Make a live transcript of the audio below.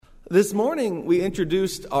This morning, we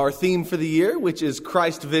introduced our theme for the year, which is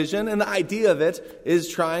Christ Vision, and the idea of it is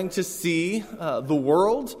trying to see the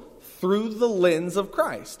world through the lens of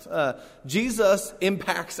Christ. Jesus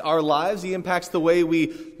impacts our lives. He impacts the way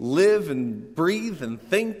we live and breathe and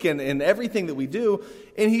think and everything that we do,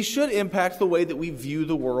 and he should impact the way that we view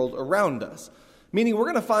the world around us. Meaning we're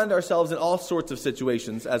going to find ourselves in all sorts of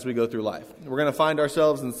situations as we go through life. We're going to find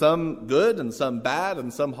ourselves in some good and some bad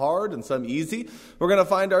and some hard and some easy. We're going to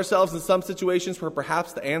find ourselves in some situations where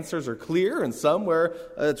perhaps the answers are clear and some where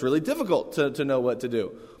it's really difficult to know what to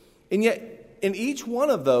do. And yet, in each one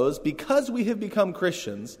of those, because we have become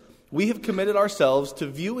Christians, we have committed ourselves to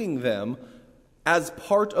viewing them as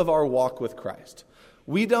part of our walk with Christ.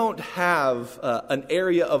 We don't have an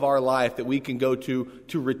area of our life that we can go to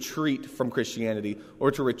retreat from Christianity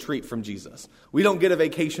or to retreat from Jesus. We don't get a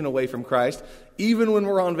vacation away from Christ. Even when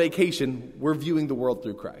we're on vacation, we're viewing the world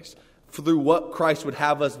through Christ, through what Christ would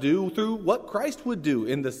have us do, through what Christ would do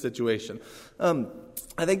in this situation.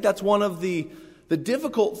 I think that's one of the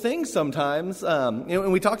difficult things sometimes,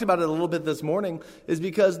 and we talked about it a little bit this morning, is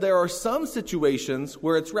because there are some situations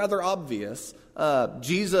where it's rather obvious.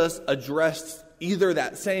 Jesus addressed either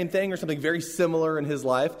that same thing or something very similar in his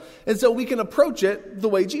life. And so we can approach it the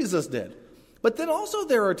way Jesus did. But then also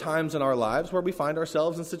there are times in our lives where we find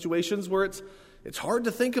ourselves in situations where it's hard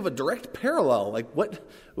to think of a direct parallel. Like, what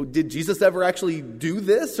did Jesus ever actually do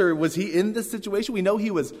this, or was he in this situation? We know he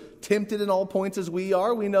was tempted in all points as we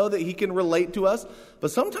are. We know that he can relate to us. But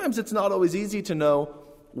sometimes it's not always easy to know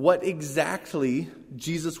what exactly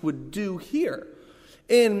Jesus would do here.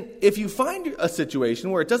 And if you find a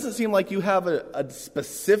situation where it doesn't seem like you have a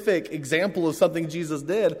specific example of something Jesus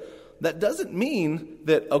did, that doesn't mean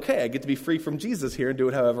that, okay, I get to be free from Jesus here and do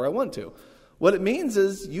it however I want to. What it means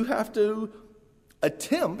is you have to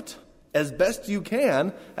attempt as best you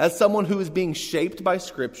can, as someone who is being shaped by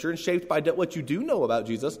Scripture and shaped by what you do know about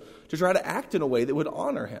Jesus, to try to act in a way that would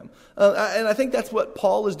honor him. And I think that's what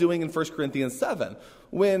Paul is doing in 1 Corinthians 7,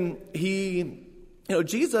 when he...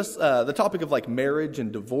 Jesus, the topic of like marriage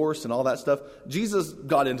and divorce and all that stuff, Jesus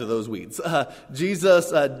got into those weeds.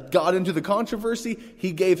 Jesus got into the controversy.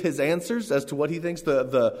 He gave his answers as to what he thinks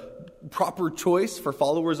the proper choice for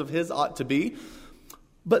followers of his ought to be.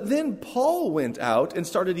 But then Paul went out and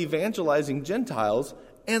started evangelizing Gentiles,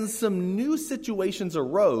 and some new situations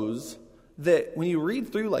arose that when you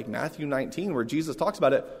read through like Matthew 19, where Jesus talks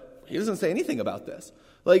about it, he doesn't say anything about this.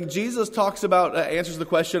 Like, Jesus talks about, answers the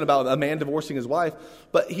question about a man divorcing his wife,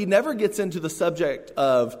 but he never gets into the subject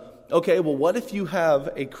of, okay, well, what if you have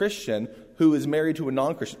a Christian who is married to a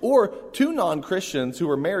non-Christian, or two non-Christians who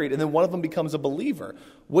are married, and then one of them becomes a believer?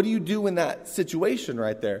 What do you do in that situation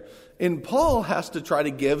right there? And Paul has to try to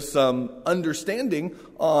give some understanding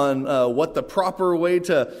on what the proper way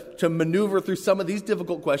to maneuver through some of these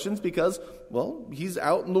difficult questions, because, well, he's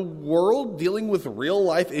out in the world dealing with real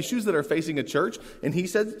life issues that are facing a church, and he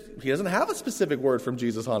says he doesn't have a specific word from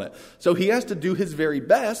Jesus on it. So he has to do his very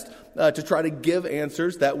best to try to give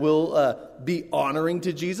answers that will be honoring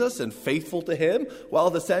to Jesus and faithful to him, while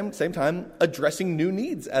at the same time addressing new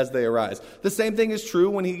needs as they arise. The same thing is true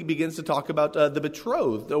when he begins to talk about the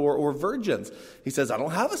betrothed or virgins. He says, I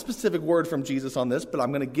don't have a specific word from Jesus on this, but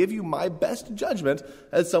I'm going to give you my best judgment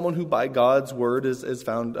as someone who by God's word is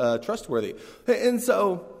found trustworthy. And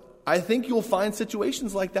so I think you'll find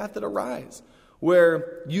situations like that arise,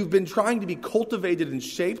 where you've been trying to be cultivated and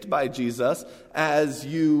shaped by Jesus as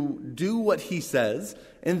you do what he says,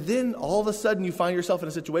 and then all of a sudden you find yourself in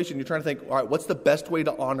a situation, you're trying to think, all right, what's the best way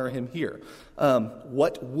to honor him here?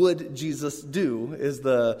 What would Jesus do is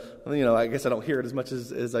I guess I don't hear it as much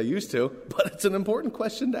as I used to, but it's an important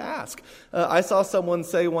question to ask. I saw someone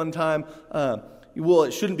say one time, well,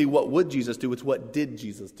 it shouldn't be what would Jesus do, it's what did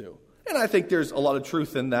Jesus do? And I think there's a lot of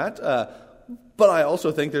truth in that. But I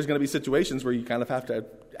also think there's going to be situations where you kind of have to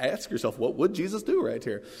ask yourself, what would Jesus do right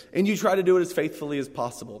here? And you try to do it as faithfully as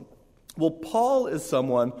possible. Well, Paul is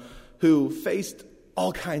someone who faced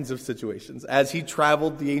all kinds of situations as he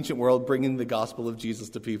traveled the ancient world bringing the gospel of Jesus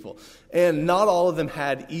to people. And not all of them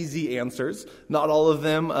had easy answers. Not all of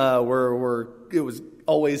them it was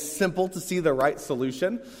always simple to see the right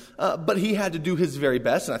solution. But he had to do his very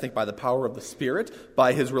best, and I think by the power of the Spirit,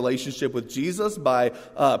 by his relationship with Jesus, by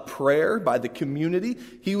prayer, by the community,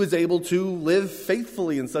 he was able to live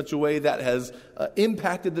faithfully in such a way that has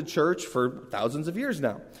impacted the church for thousands of years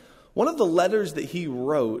now. One of the letters that he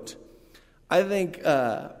wrote, I think,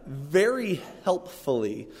 very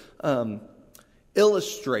helpfully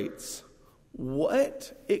illustrates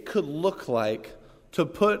what it could look like to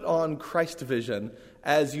put on Christ vision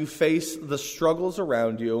as you face the struggles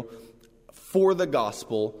around you for the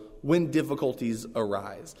gospel when difficulties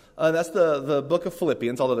arise. That's the book of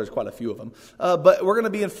Philippians, although there's quite a few of them. But we're going to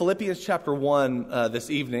be in Philippians chapter 1 this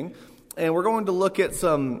evening, and we're going to look at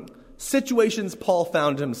some situations Paul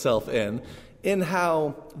found himself in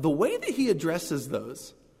how the way that he addresses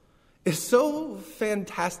those is so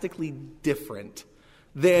fantastically different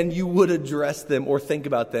than you would address them or think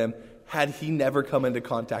about them had he never come into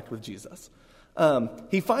contact with Jesus.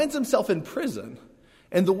 He finds himself in prison,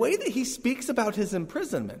 and the way that he speaks about his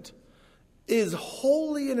imprisonment is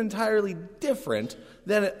wholly and entirely different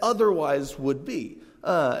than it otherwise would be.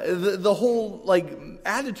 The whole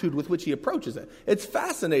attitude with which he approaches it. It's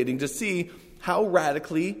fascinating to see how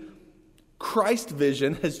radically Christ's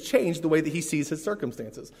vision has changed the way that he sees his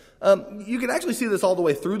circumstances. You can actually see this all the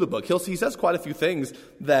way through the book. He says quite a few things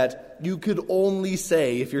that you could only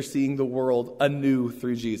say if you're seeing the world anew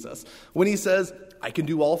through Jesus. When he says, I can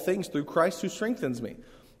do all things through Christ who strengthens me.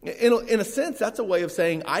 In a sense, that's a way of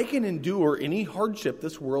saying I can endure any hardship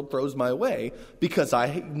this world throws my way because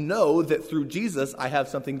I know that through Jesus I have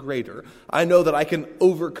something greater. I know that I can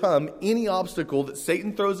overcome any obstacle that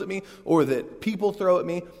Satan throws at me or that people throw at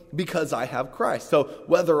me because I have Christ. So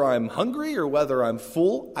whether I'm hungry or whether I'm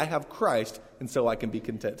full, I have Christ, and so I can be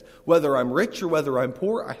content. Whether I'm rich or whether I'm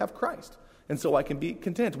poor, I have Christ, and so I can be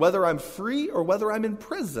content. Whether I'm free or whether I'm in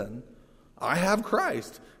prison, I have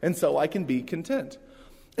Christ, and so I can be content.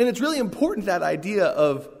 And it's really important, that idea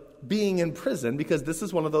of being in prison, because this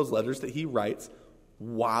is one of those letters that he writes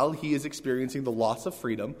while he is experiencing the loss of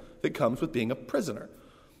freedom that comes with being a prisoner.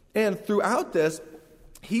 And throughout this,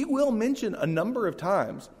 he will mention a number of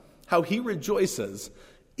times how he rejoices,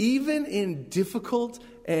 even in difficult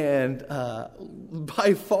and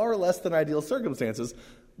by far less than ideal circumstances,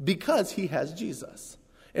 because he has Jesus.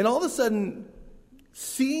 And all of a sudden,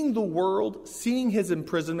 seeing the world, seeing his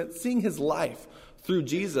imprisonment, seeing his life through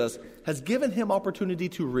Jesus has given him opportunity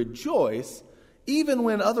to rejoice, even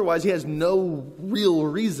when otherwise he has no real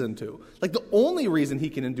reason to. The only reason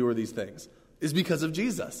he can endure these things is because of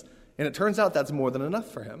Jesus. And it turns out that's more than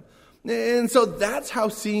enough for him. And so that's how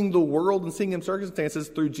seeing the world and seeing his circumstances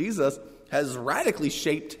through Jesus has radically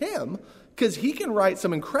shaped him, because he can write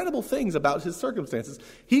some incredible things about his circumstances.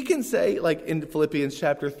 He can say, like in Philippians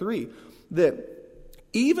chapter 3, that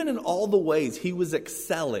even in all the ways he was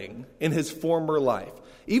excelling in his former life,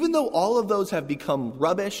 even though all of those have become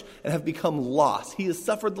rubbish and have become loss, he has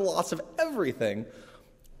suffered the loss of everything,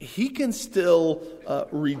 he can still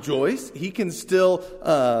rejoice. He can still,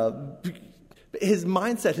 his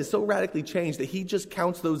mindset has so radically changed that he just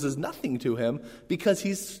counts those as nothing to him because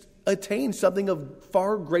he's attained something of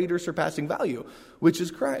far greater surpassing value, which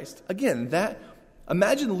is Christ. Again,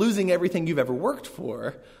 imagine losing everything you've ever worked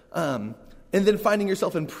for, and then finding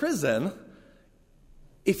yourself in prison.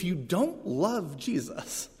 If you don't love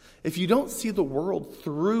Jesus, if you don't see the world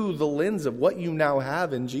through the lens of what you now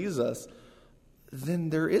have in Jesus, then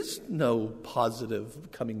there is no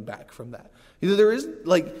positive coming back from that. There is,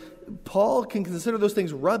 Paul can consider those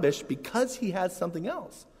things rubbish because he has something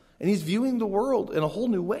else. And he's viewing the world in a whole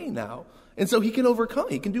new way now. And so he can overcome.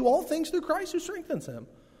 He can do all things through Christ who strengthens him.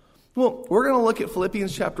 Well, we're going to look at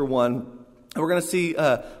Philippians chapter 1, and we're going to see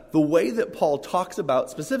the way that Paul talks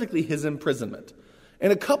about specifically his imprisonment.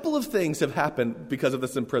 And a couple of things have happened because of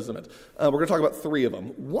this imprisonment. We're going to talk about three of them.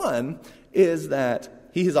 One is that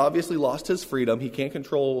he has obviously lost his freedom. He can't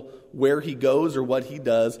control where he goes or what he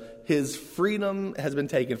does. His freedom has been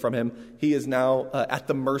taken from him. He is now at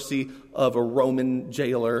the mercy of a Roman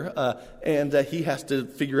jailer, and he has to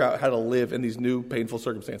figure out how to live in these new painful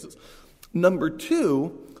circumstances. Number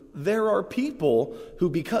two, there are people who,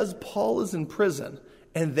 because Paul is in prison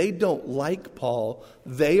and they don't like Paul,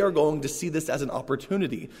 they are going to see this as an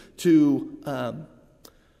opportunity to,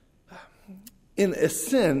 in a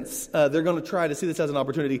sense, they're going to try to see this as an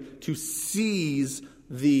opportunity to seize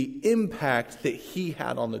the impact that he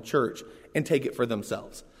had on the church and take it for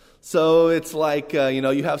themselves. So it's like,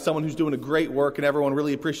 you have someone who's doing a great work and everyone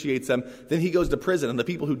really appreciates them. Then he goes to prison and the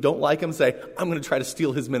people who don't like him say, I'm going to try to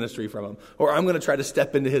steal his ministry from him, or I'm going to try to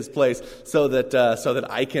step into his place so that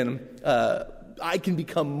I can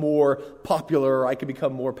become more popular, or I can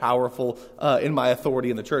become more powerful in my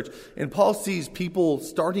authority in the church. And Paul sees people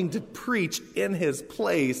starting to preach in his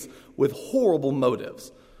place with horrible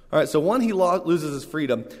motives. All right, so one, he loses his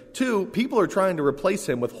freedom. Two, people are trying to replace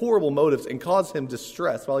him with horrible motives and cause him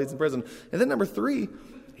distress while he's in prison. And then number three,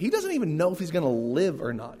 he doesn't even know if he's going to live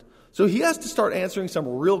or not. So he has to start answering some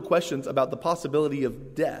real questions about the possibility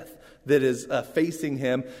of death that is facing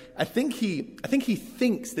him. I think he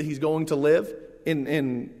thinks that he's going to live,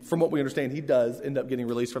 from what we understand, he does end up getting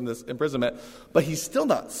released from this imprisonment, but he's still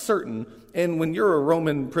not certain. And when you're a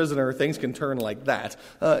Roman prisoner, things can turn like that.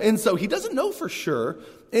 And so he doesn't know for sure.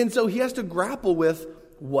 And so he has to grapple with,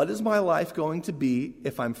 what is my life going to be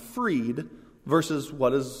if I'm freed versus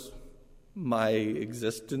what is my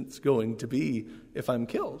existence going to be if I'm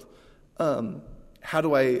killed? How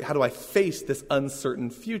do I face this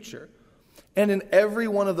uncertain future? And in every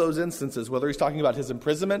one of those instances, whether he's talking about his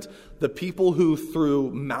imprisonment, the people who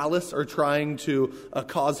through malice are trying to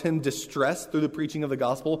cause him distress through the preaching of the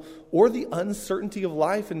gospel, or the uncertainty of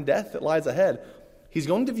life and death that lies ahead, he's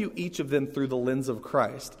going to view each of them through the lens of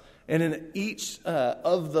Christ. And in each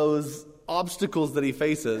of those obstacles that he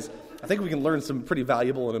faces, I think we can learn some pretty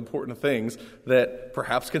valuable and important things that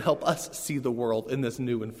perhaps can help us see the world in this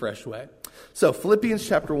new and fresh way. So Philippians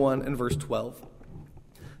chapter 1 and verse 12.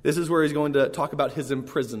 This is where he's going to talk about his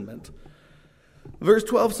imprisonment. Verse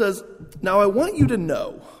 12 says, "Now I want you to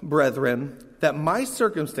know, brethren, that my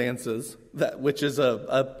circumstances," which is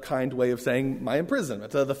a kind way of saying my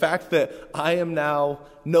imprisonment, the fact that I am now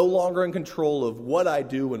no longer in control of what I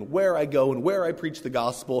do and where I go and where I preach the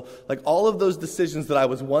gospel, like all of those decisions that I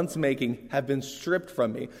was once making have been stripped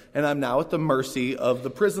from me, and I'm now at the mercy of the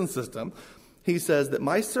prison system. He says that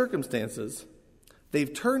my circumstances,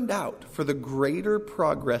 they've turned out for the greater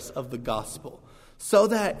progress of the gospel, so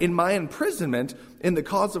that in my imprisonment in the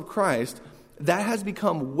cause of Christ, that has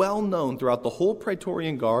become well known throughout the whole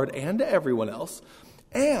Praetorian Guard and to everyone else,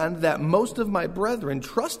 and that most of my brethren,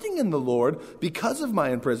 trusting in the Lord because of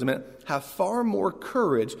my imprisonment, have far more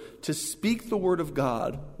courage to speak the word of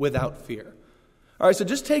God without fear. All right, so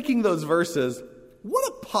just taking those verses, what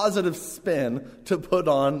a positive spin to put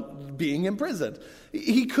on being imprisoned.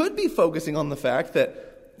 He could be focusing on the fact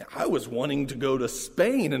that I was wanting to go to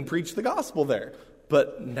Spain and preach the gospel there,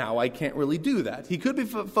 but now I can't really do that. He could be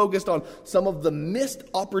focused on some of the missed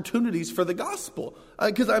opportunities for the gospel.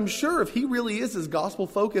 Because I'm sure if he really is as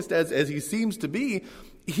gospel-focused as he seems to be,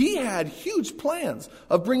 he had huge plans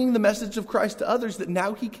of bringing the message of Christ to others that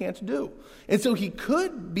now he can't do. And so he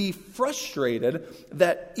could be frustrated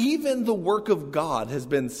that even the work of God has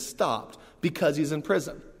been stopped because he's in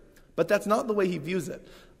prison. But that's not the way he views it.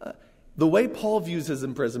 The way Paul views his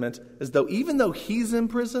imprisonment is though even though he's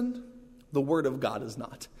imprisoned, the word of God is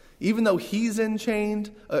not. Even though he's in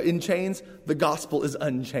chains, the gospel is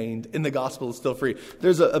unchained, and the gospel is still free.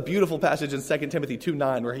 There's a beautiful passage in 2 Timothy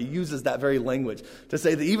 2:9 where he uses that very language to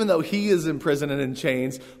say that even though he is in prison and in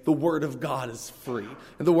chains, the word of God is free,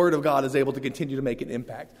 and the word of God is able to continue to make an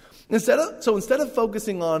impact. Instead of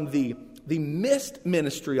focusing on the missed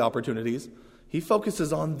ministry opportunities, he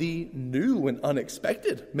focuses on the new and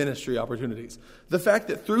unexpected ministry opportunities. The fact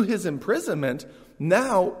that through his imprisonment,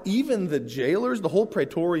 now even the jailers, the whole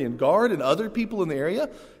Praetorian Guard, and other people in the area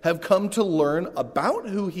have come to learn about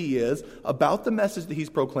who he is, about the message that he's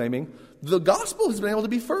proclaiming. The gospel has been able to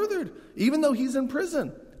be furthered, even though he's in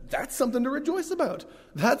prison. That's something to rejoice about.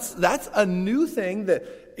 That's a new thing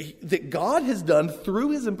that God has done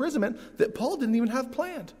through his imprisonment that Paul didn't even have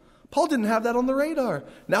planned. Paul didn't have that on the radar.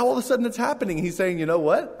 Now all of a sudden it's happening. He's saying, you know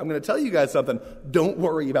what? I'm going to tell you guys something. Don't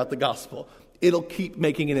worry about the gospel. It'll keep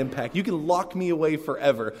making an impact. You can lock me away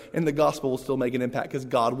forever, and the gospel will still make an impact because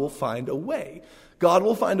God will find a way. God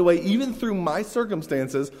will find a way, even through my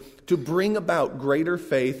circumstances, to bring about greater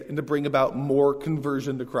faith and to bring about more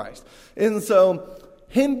conversion to Christ. And so,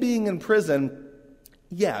 him being in prison,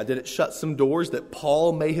 yeah, did it shut some doors that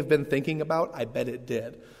Paul may have been thinking about? I bet it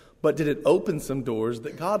did. But did it open some doors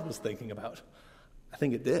that God was thinking about? I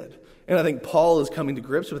think it did. And I think Paul is coming to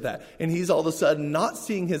grips with that. And he's all of a sudden not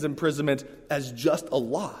seeing his imprisonment as just a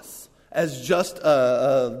loss, as just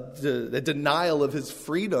a denial of his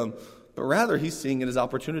freedom, but rather he's seeing it as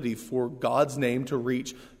opportunity for God's name to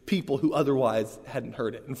reach people who otherwise hadn't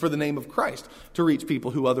heard it, and for the name of Christ to reach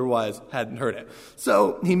people who otherwise hadn't heard it.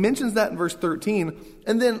 So he mentions that in verse 13,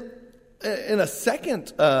 and then in a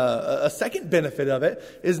second benefit of it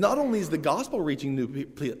is not only is the gospel reaching new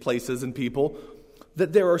places and people,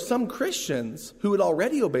 that there are some Christians who had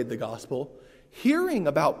already obeyed the gospel, hearing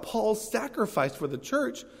about Paul's sacrifice for the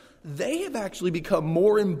church, they have actually become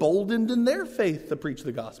more emboldened in their faith to preach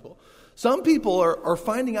the gospel. Some people are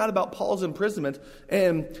finding out about Paul's imprisonment,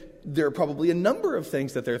 and there are probably a number of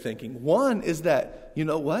things that they're thinking. One is that, you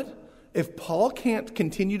know what? If Paul can't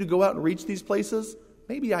continue to go out and reach these places,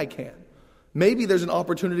 maybe I can. Maybe there's an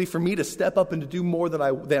opportunity for me to step up and to do more than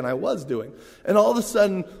I was doing. And all of a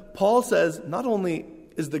sudden, Paul says, not only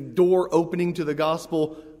is the door opening to the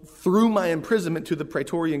gospel through my imprisonment to the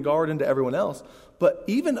Praetorian Guard and to everyone else, but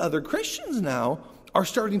even other Christians now are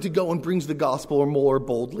starting to go and preach the gospel more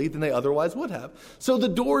boldly than they otherwise would have. So the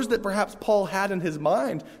doors that perhaps Paul had in his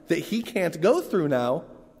mind that he can't go through now,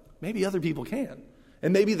 maybe other people can.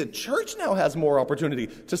 And maybe the church now has more opportunity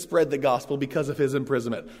to spread the gospel because of his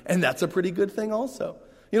imprisonment. And that's a pretty good thing also.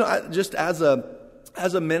 Just as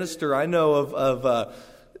a minister, I know of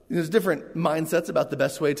there's different mindsets about the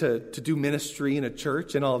best way to do ministry in a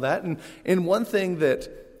church and all that. And one thing that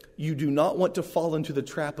you do not want to fall into the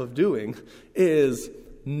trap of doing is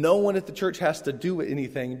no one at the church has to do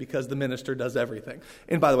anything because the minister does everything.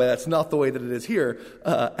 And by the way, that's not the way that it is here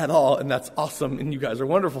at all, and that's awesome, and you guys are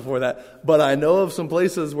wonderful for that. But I know of some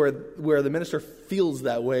places where the minister feels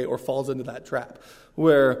that way or falls into that trap,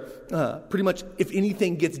 where pretty much if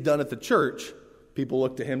anything gets done at the church, people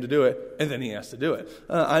look to him to do it, and then he has to do it.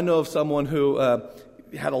 I know of someone who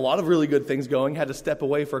had a lot of really good things going, had to step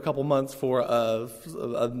away for a couple months for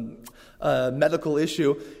a medical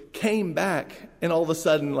issue, came back, and all of a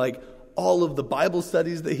sudden, like, all of the Bible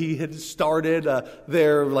studies that he had started,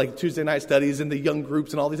 their like Tuesday night studies and the young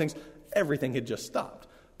groups and all these things, everything had just stopped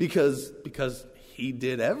because he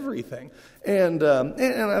did everything. And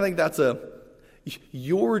I think that's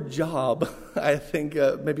your job, I think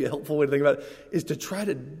maybe a helpful way to think about it, is to try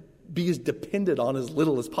to be as dependent on as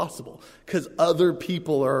little as possible, because other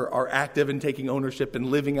people are active and taking ownership and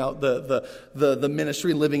living out the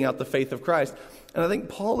ministry and living out the faith of Christ. And I think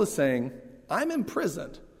Paul is saying, I'm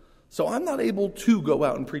imprisoned, so I'm not able to go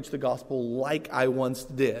out and preach the gospel like I once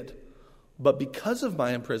did. But because of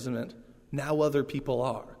my imprisonment, now other people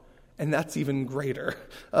are. And that's even greater.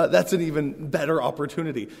 That's an even better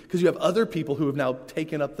opportunity, because you have other people who have now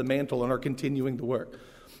taken up the mantle and are continuing the work.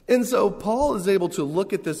 And so Paul is able to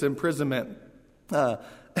look at this imprisonment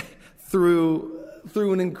through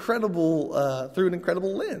an incredible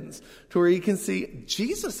lens, to where he can see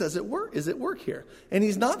Jesus is at work here. And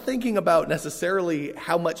he's not thinking about necessarily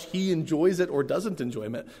how much he enjoys it or doesn't enjoy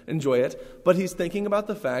it, but he's thinking about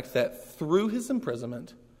the fact that through his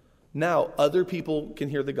imprisonment, now other people can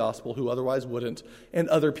hear the gospel who otherwise wouldn't, and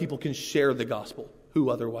other people can share the gospel who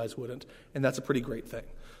otherwise wouldn't. And that's a pretty great thing.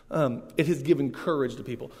 It has given courage to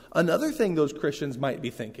people. Another thing those Christians might be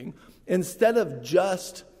thinking, instead of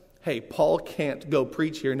just, hey, Paul can't go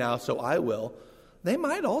preach here now, so I will, they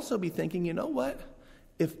might also be thinking, you know what?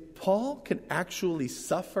 If Paul can actually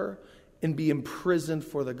suffer and be imprisoned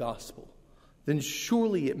for the gospel, then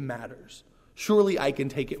surely it matters. Surely I can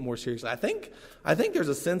take it more seriously. I think there's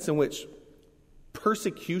a sense in which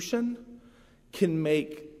persecution can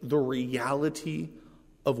make the reality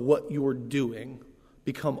of what you're doing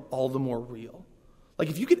become all the more real. Like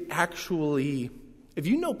if you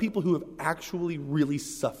know people who have actually really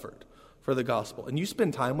suffered for the gospel, and you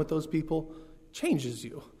spend time with those people, it changes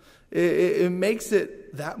you. It makes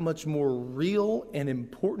it that much more real and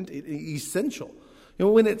important, essential.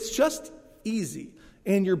 When it's just easy,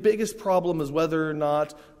 and your biggest problem is whether or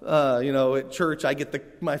not, at church I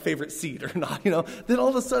get my favorite seat or not, then all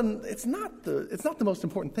of a sudden it's not the most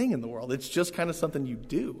important thing in the world. It's just kind of something you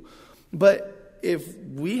do. But if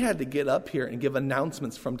we had to get up here and give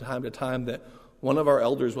announcements from time to time that one of our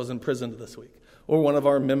elders was imprisoned this week, or one of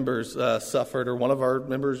our members suffered, or one of our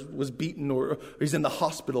members was beaten, or he's in the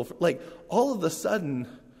hospital, all of a sudden,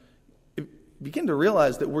 begin to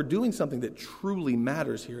realize that we're doing something that truly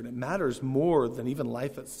matters here, and it matters more than even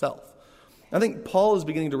life itself. I think Paul is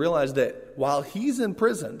beginning to realize that while he's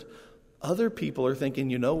imprisoned, other people are thinking,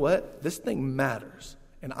 you know what, this thing matters,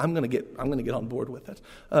 and I'm going to get on board with it.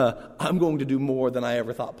 I'm going to do more than I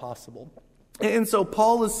ever thought possible. And so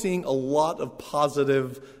Paul is seeing a lot of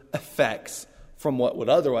positive effects from what would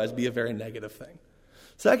otherwise be a very negative thing.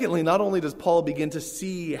 Secondly, not only does Paul begin to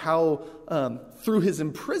see how through his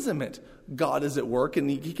imprisonment God is at work, and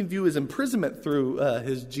he can view his imprisonment through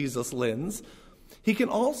his Jesus lens, he can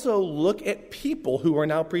also look at people who are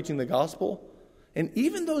now preaching the gospel, and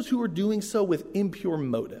even those who are doing so with impure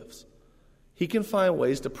motives. He can find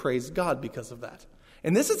ways to praise God because of that.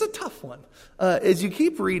 And this is a tough one. As you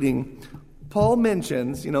keep reading, Paul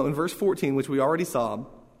mentions, in verse 14, which we already saw,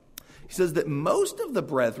 he says that most of the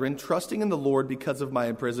brethren, trusting in the Lord because of my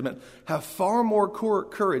imprisonment, have far more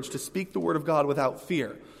courage to speak the word of God without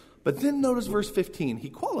fear. But then notice verse 15. He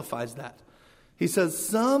qualifies that. He says,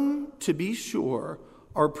 some, to be sure,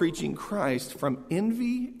 are preaching Christ from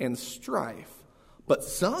envy and strife, but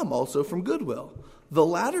some also from goodwill. The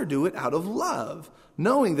latter do it out of love,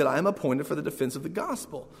 knowing that I am appointed for the defense of the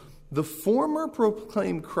gospel. The former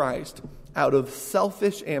proclaim Christ out of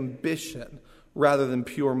selfish ambition rather than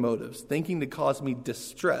pure motives, thinking to cause me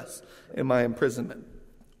distress in my imprisonment.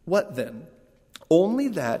 What then? Only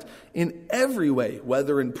that in every way,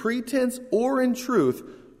 whether in pretense or in truth,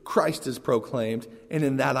 Christ is proclaimed, and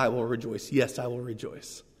in that I will rejoice. Yes, I will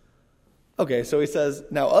rejoice. Okay, so he says,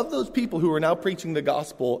 now of those people who are now preaching the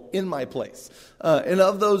gospel in my place, and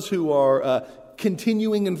of those who are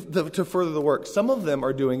continuing to further the work, some of them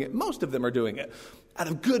are doing it, most of them are doing it out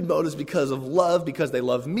of good motives because of love, because they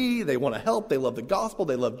love me, they want to help, they love the gospel,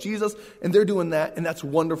 they love Jesus, and they're doing that, and that's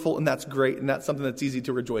wonderful, and that's great, and that's something that's easy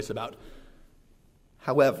to rejoice about.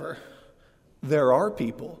 However, there are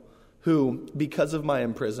people who, because of my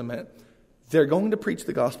imprisonment, they're going to preach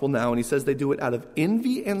the gospel now, and he says they do it out of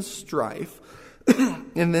envy and strife.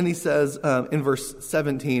 And then he says in verse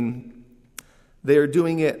 17, they are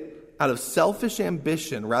doing it out of selfish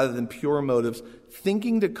ambition rather than pure motives,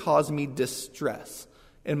 thinking to cause me distress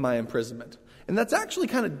in my imprisonment. And that's actually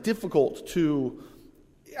kind of difficult to,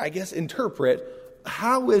 I guess, interpret.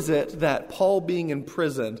 How is it that Paul being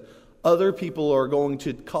imprisoned, other people are going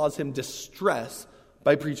to cause him distress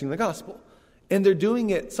by preaching the gospel? And they're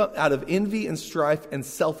doing it out of envy and strife and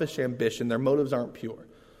selfish ambition. Their motives aren't pure.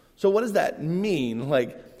 So what does that mean?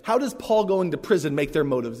 Like, how does Paul going to prison make their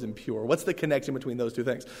motives impure? What's the connection between those two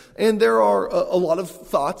things? And there are a lot of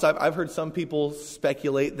thoughts. I've heard some people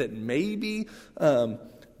speculate that maybe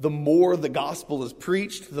the more the gospel is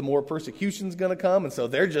preached, the more persecution's going to come. And so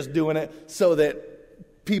they're just doing it so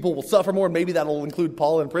that people will suffer more. And maybe that'll include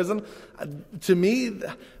Paul in prison. To me,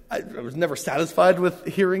 I was never satisfied with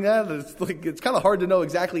hearing that. It's kind of hard to know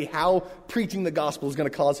exactly how preaching the gospel is going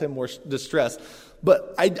to cause him more distress.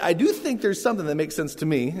 But I do think there's something that makes sense to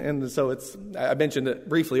me. And so I mentioned it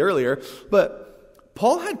briefly earlier. But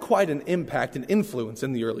Paul had quite an impact and influence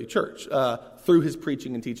in the early church through his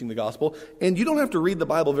preaching and teaching the gospel. And you don't have to read the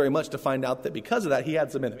Bible very much to find out that because of that, he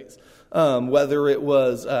had some enemies. Whether it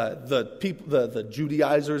was the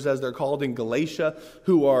Judaizers, as they're called in Galatia,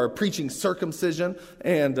 who are preaching circumcision,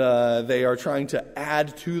 and they are trying to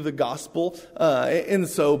add to the gospel. And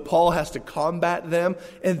so Paul has to combat them,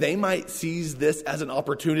 and they might seize this as an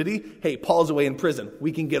opportunity. Hey, Paul's away in prison.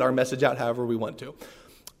 We can get our message out however we want to.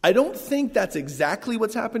 I don't think that's exactly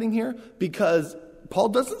what's happening here, because Paul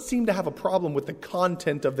doesn't seem to have a problem with the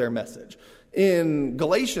content of their message. In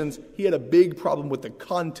Galatians, he had a big problem with the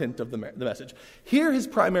content of the message. Here, his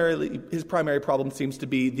primary problem seems to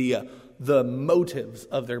be the motives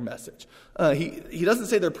of their message. He doesn't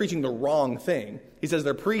say they're preaching the wrong thing. He says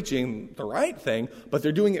they're preaching the right thing, but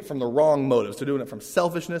they're doing it from the wrong motives. They're doing it from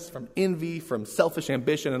selfishness, from envy, from selfish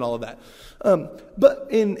ambition, and all of that. But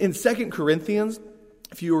in 2 Corinthians,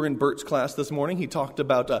 if you were in Bert's class this morning, he talked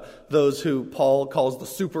about those who Paul calls the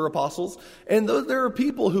super apostles. And there are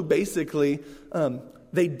people who basically,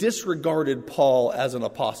 they disregarded Paul as an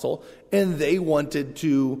apostle, and they wanted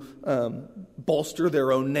to bolster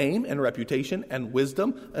their own name and reputation and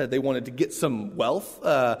wisdom. They wanted to get some wealth.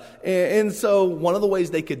 And so one of the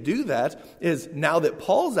ways they could do that is, now that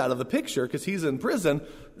Paul's out of the picture because he's in prison,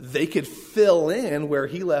 they could fill in where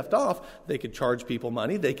he left off. They could charge people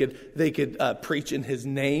money. They could preach in his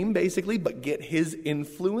name, basically, but get his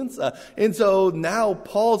influence. And so now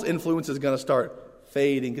Paul's influence is going to start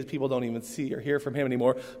fading because people don't even see or hear from him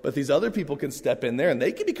anymore. But these other people can step in there, and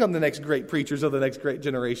they can become the next great preachers of the next great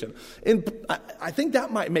generation. And I think that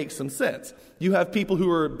might make some sense. You have people who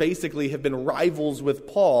are basically have been rivals with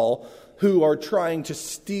Paul, who are trying to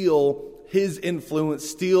steal his influence,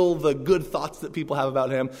 steal the good thoughts that people have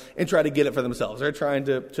about him, and try to get it for themselves. They're trying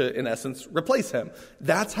to in essence, replace him.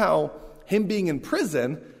 That's how him being in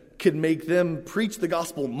prison could make them preach the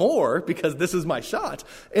gospel more, because this is my shot.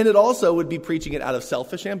 And it also would be preaching it out of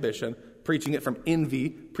selfish ambition, preaching it from envy,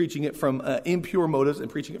 preaching it from impure motives, and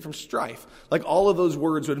preaching it from strife. Like, all of those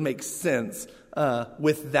words would make sense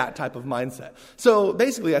with that type of mindset. So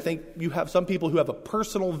basically, I think you have some people who have a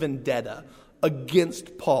personal vendetta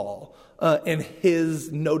against Paul and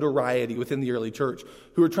his notoriety within the early church,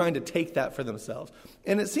 who are trying to take that for themselves.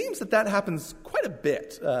 And it seems that happens quite a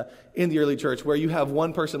bit in the early church, where you have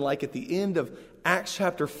one person, like at the end of Acts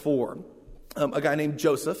chapter 4, a guy named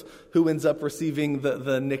Joseph, who ends up receiving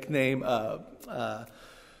the nickname Son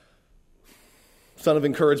of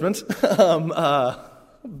Encouragement.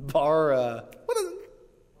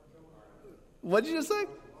 What did you just say?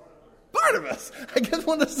 Barnabas. I just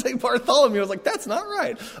wanted to say Bartholomew. I was like, that's not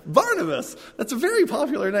right. Barnabas. That's a very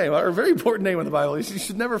popular name, or a very important name in the Bible. You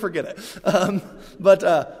should never forget it.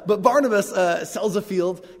 But Barnabas sells a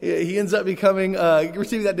field. He ends up receiving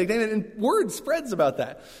that nickname, and word spreads about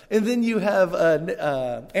that. And then you have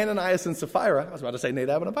Ananias and Sapphira. I was about to say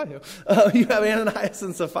Nadab and Abihu. You have Ananias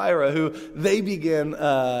and Sapphira, who they begin,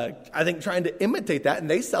 I think, trying to imitate that, and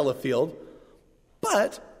they sell a field.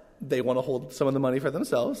 But they want to hold some of the money for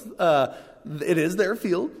themselves. It is their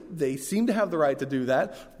field. They seem to have the right to do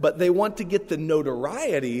that, but they want to get the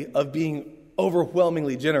notoriety of being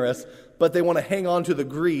overwhelmingly generous, but they want to hang on to the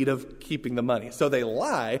greed of keeping the money. So they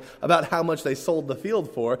lie about how much they sold the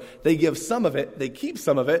field for. They give some of it, they keep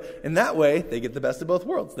some of it, and that way they get the best of both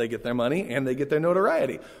worlds. They get their money and they get their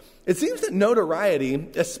notoriety. It seems that notoriety,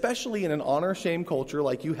 especially in an honor-shame culture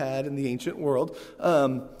like you had in the ancient world,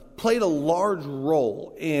 played a large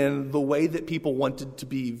role in the way that people wanted to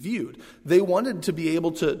be viewed. They wanted to be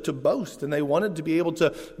able to boast, and they wanted to be able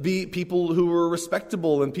to be people who were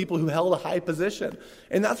respectable and people who held a high position.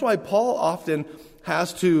 And that's why Paul often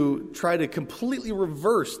has to try to completely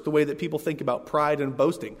reverse the way that people think about pride and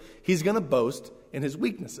boasting. He's going to boast in his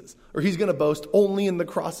weaknesses, or he's going to boast only in the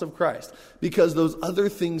cross of Christ, because those other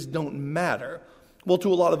things don't matter. Well,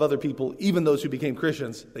 to a lot of other people, even those who became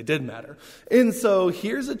Christians, they did matter. And so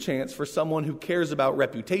here's a chance for someone who cares about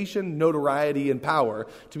reputation, notoriety, and power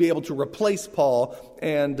to be able to replace Paul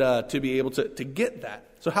and to be able to get that.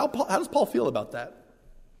 So how does Paul feel about that?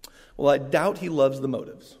 Well, I doubt he loves the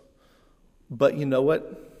motives. But you know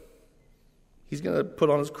what? He's going to put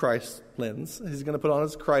on his Christ lens. He's going to put on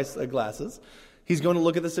his Christ glasses. He's going to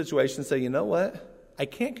look at the situation and say, you know what? I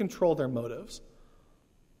can't control their motives.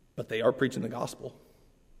 But they are preaching the gospel.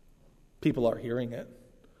 People are hearing it.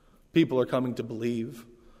 People are coming to believe.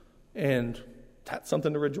 And that's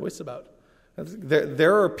something to rejoice about.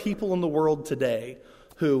 There are people in the world today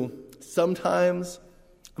who sometimes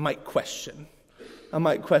I might question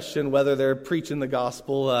whether they're preaching the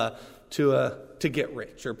gospel to get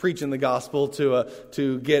rich, or preaching the gospel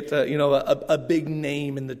to get a big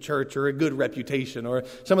name in the church, or a good reputation, or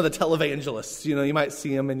some of the televangelists. You might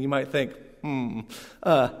see them and you might think,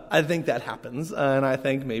 I think that happens, and I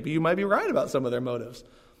think maybe you might be right about some of their motives.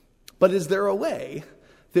 But is there a way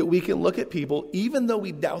that we can look at people, even though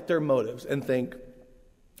we doubt their motives, and think,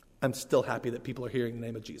 I'm still happy that people are hearing the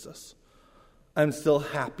name of Jesus. I'm still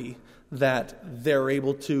happy that they're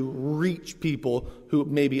able to reach people who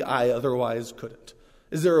maybe I otherwise couldn't.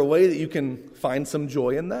 Is there a way that you can find some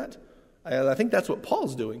joy in that? I think that's what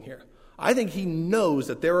Paul's doing here. I think he knows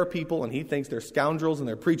that there are people, and he thinks they're scoundrels, and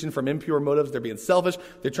they're preaching from impure motives. They're being selfish.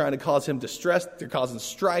 They're trying to cause him distress. They're causing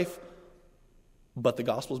strife. But the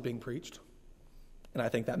gospel is being preached. And I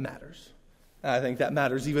think that matters. And I think that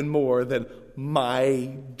matters even more than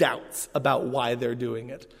my doubts about why they're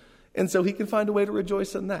doing it. And so he can find a way to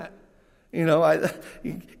rejoice in that.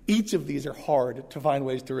 Each of these are hard to find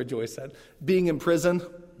ways to rejoice in. Being in prison,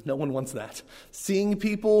 no one wants that. Seeing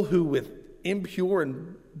people who with impure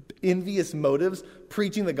and envious motives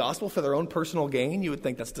preaching the gospel for their own personal gain, you would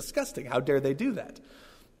think that's disgusting. How dare they do that?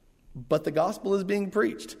 But the gospel is being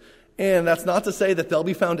preached. And that's not to say that they'll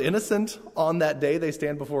be found innocent on that day they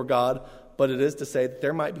stand before God, but it is to say that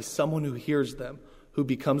there might be someone who hears them, who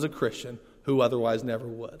becomes a Christian, who otherwise never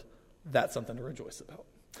would. That's something to rejoice about.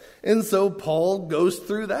 And so Paul goes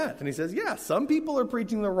through that, and he says, yeah, some people are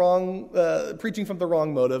preaching from the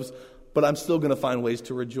wrong motives, but I'm still going to find ways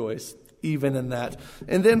to rejoice even in that.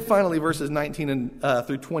 And then finally, verses 19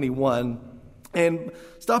 through 21. And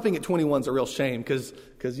stopping at 21 is a real shame because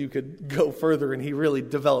you could go further, and he really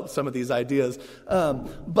developed some of these ideas.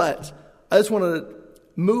 But I just want to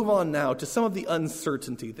move on now to some of the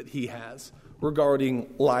uncertainty that he has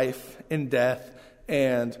regarding life and death,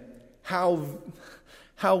 and how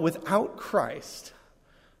without Christ,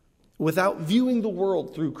 without viewing the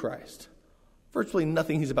world through Christ, virtually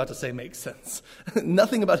nothing he's about to say makes sense.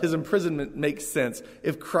 Nothing about his imprisonment makes sense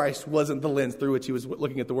if Christ wasn't the lens through which he was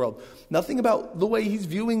looking at the world. Nothing about the way he's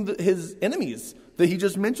viewing his enemies that he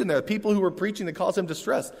just mentioned there, people who were preaching that caused him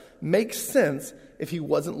distress, makes sense if he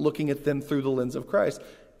wasn't looking at them through the lens of Christ.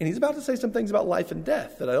 And he's about to say some things about life and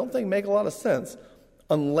death that I don't think make a lot of sense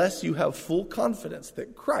unless you have full confidence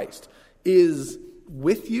that Christ is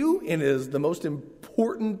with you and is the most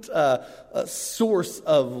important source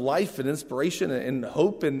of life and inspiration and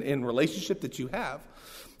hope and relationship that you have.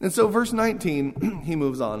 And so verse 19, he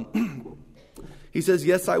moves on. He says,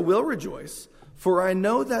 yes, I will rejoice, for I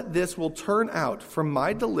know that this will turn out for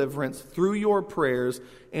my deliverance through your prayers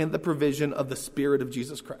and the provision of the Spirit of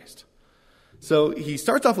Jesus Christ. So he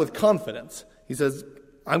starts off with confidence. He says,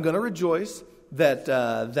 I'm going to rejoice that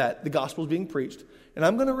the gospel is being preached. And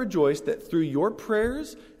I'm going to rejoice that through your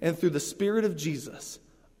prayers and through the Spirit of Jesus,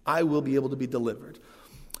 I will be able to be delivered.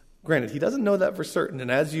 Granted, he doesn't know that for certain. And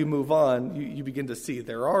as you move on, you begin to see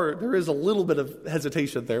there is a little bit of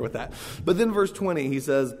hesitation there with that. But then verse 20, he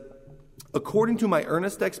says, according to my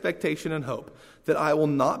earnest expectation and hope, that I will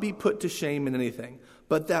not be put to shame in anything,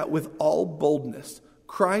 but that with all boldness,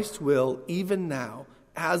 Christ will, even now,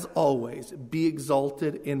 as always, be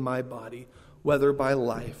exalted in my body, whether by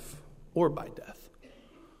life or by death.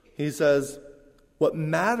 He says, what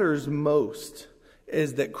matters most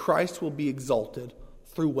is that Christ will be exalted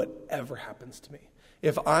through whatever happens to me.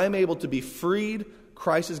 If I'm able to be freed,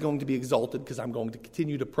 Christ is going to be exalted because I'm going to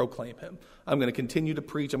continue to proclaim him. I'm going to continue to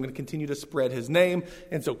preach. I'm going to continue to spread his name.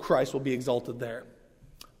 And so Christ will be exalted there.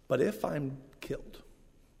 But if I'm killed,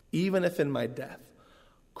 even if in my death,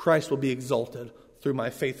 Christ will be exalted through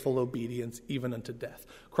my faithful obedience, even unto death.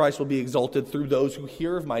 Christ will be exalted through those who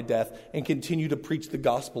hear of my death and continue to preach the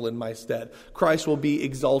gospel in my stead. Christ will be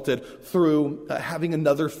exalted through having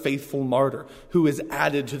another faithful martyr who is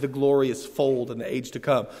added to the glorious fold in the age to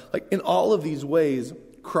come. Like in all of these ways,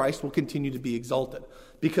 Christ will continue to be exalted.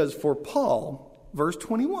 Because for Paul, verse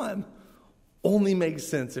 21 only makes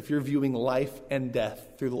sense if you're viewing life and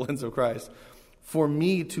death through the lens of Christ. For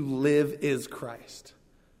me to live is Christ,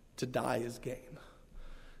 to die is gain.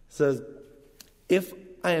 Says, if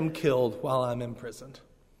I am killed while I'm imprisoned,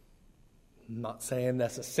 I'm not saying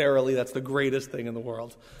necessarily that's the greatest thing in the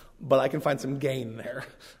world, but I can find some gain there.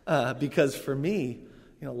 Because for me,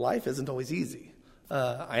 life isn't always easy.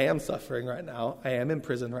 I am suffering right now. I am in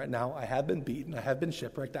prison right now. I have been beaten. I have been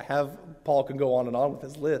shipwrecked. Paul can go on and on with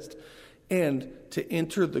his list. And to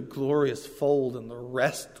enter the glorious fold and the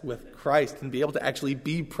rest with Christ and be able to actually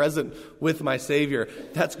be present with my Savior,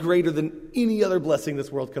 that's greater than any other blessing this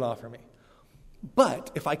world can offer me.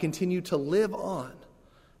 But if I continue to live on,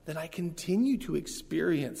 then I continue to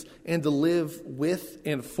experience and to live with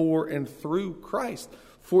and for and through Christ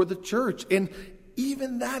for the church. And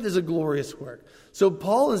even that is a glorious work. So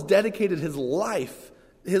Paul has dedicated his life.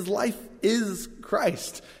 His life is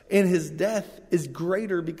Christ, and his death is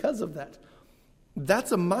greater because of that.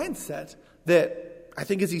 That's a mindset that I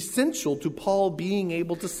think is essential to Paul being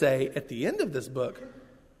able to say at the end of this book,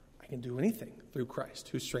 I can do anything through Christ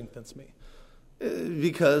who strengthens me.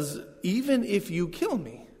 Because even if you kill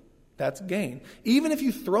me, that's gain. Even if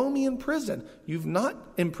you throw me in prison, you've not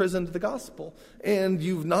imprisoned the gospel. And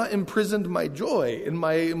you've not imprisoned my joy and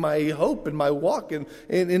my hope and my walk and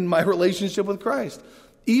in my relationship with Christ.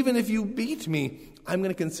 Even if you beat me, I'm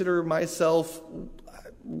going to consider myself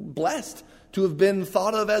blessed to have been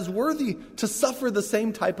thought of as worthy to suffer the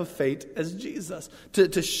same type of fate as Jesus,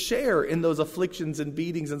 to share in those afflictions and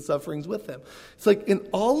beatings and sufferings with him. It's like in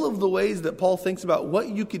all of the ways that Paul thinks about what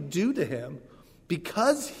you could do to him,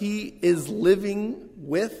 because he is living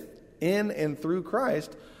with, in, and through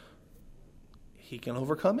Christ, he can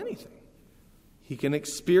overcome anything. He can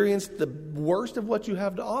experience the worst of what you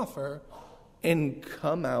have to offer and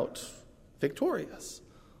come out victorious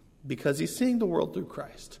because he's seeing the world through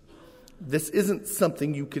Christ. This isn't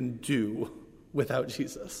something you can do without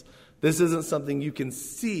Jesus. This isn't something you can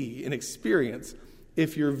see and experience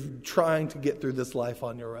if you're trying to get through this life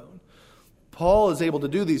on your own. Paul is able to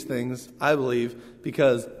do these things, I believe,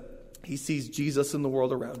 because he sees Jesus in the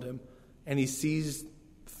world around him, and he sees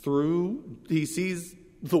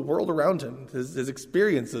the world around him, his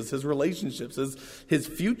experiences, his relationships, his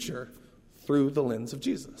future through the lens of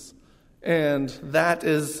Jesus. And that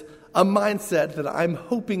is a mindset that I'm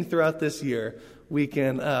hoping throughout this year we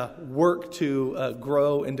can work to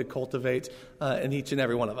grow and to cultivate in each and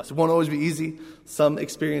every one of us. It won't always be easy. Some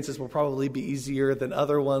experiences will probably be easier than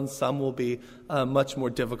other ones. Some will be much more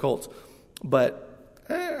difficult. But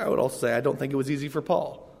I would also say I don't think it was easy for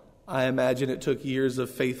Paul. I imagine it took years of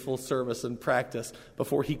faithful service and practice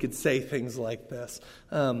before he could say things like this.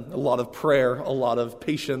 A lot of prayer, a lot of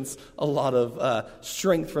patience, a lot of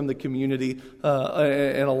strength from the community,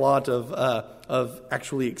 and a lot of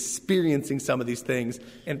actually experiencing some of these things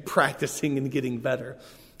and practicing and getting better.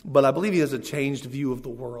 But I believe he has a changed view of the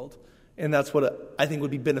world. And that's what I think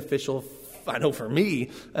would be beneficial, I know for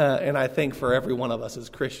me, and I think for every one of us as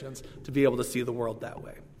Christians, to be able to see the world that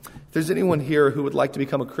way. If there's anyone here who would like to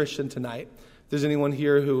become a Christian tonight, if there's anyone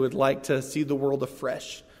here who would like to see the world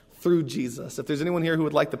afresh through Jesus, if there's anyone here who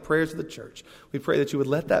would like the prayers of the church, we pray that you would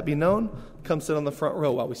let that be known. Come sit on the front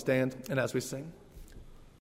row while we stand and as we sing.